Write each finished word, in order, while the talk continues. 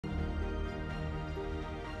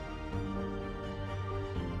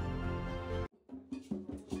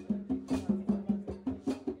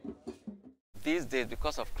these days,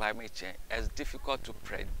 because of climate change, it's difficult to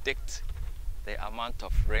predict the amount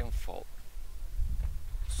of rainfall.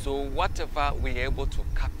 So whatever we're able to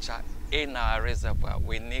capture in our reservoir,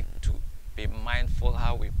 we need to be mindful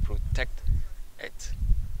how we protect it.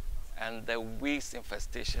 And the weeds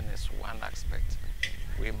infestation is one aspect.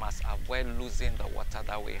 We must avoid losing the water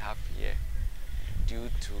that we have here due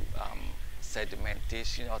to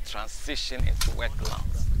sedimentation or transition into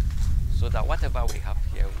wetlands, so that whatever we have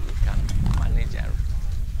here, we can manage and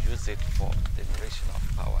use it for generation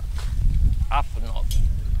of power. Up north,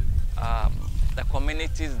 the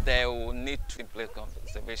communities there will need to implement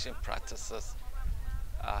conservation practices,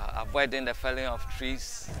 avoiding the felling of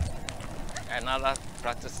trees and other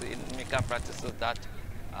practices, mega practices that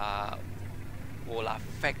will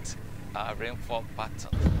affect rainfall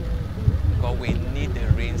pattern, because we need the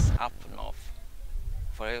rains up north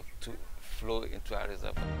for it to flow into our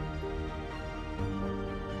reservoir.